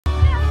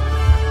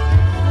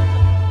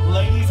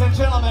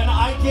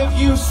give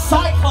you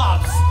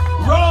Cyclops,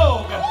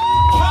 Rogue,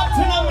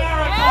 Captain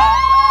America,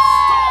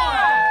 Storm,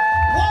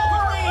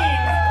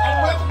 Wolverine,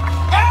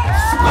 and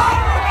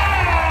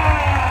Spider-Man!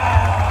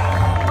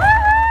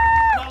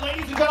 Now,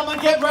 ladies and gentlemen,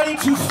 get ready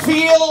to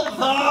feel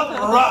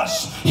the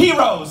rush.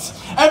 Heroes,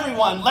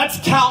 everyone, let's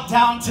count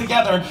down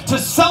together to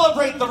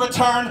celebrate the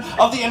return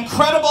of the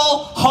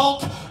Incredible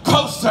Hulk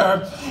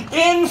coaster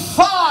in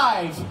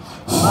 5,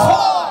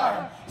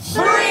 4,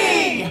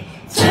 3,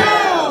 2,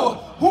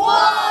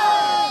 1!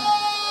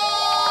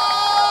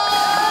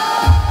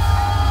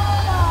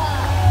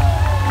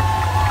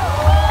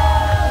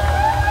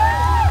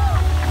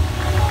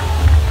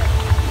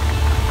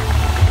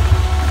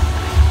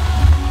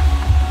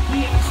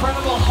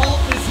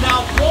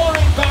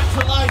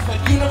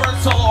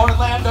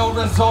 Orlando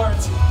Resort.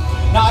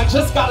 Now I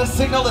just got a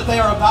signal that they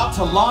are about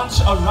to launch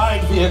a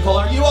ride vehicle.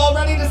 Are you all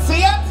ready to see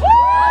it? And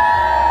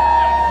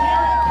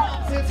here it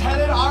comes. It's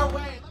headed our way.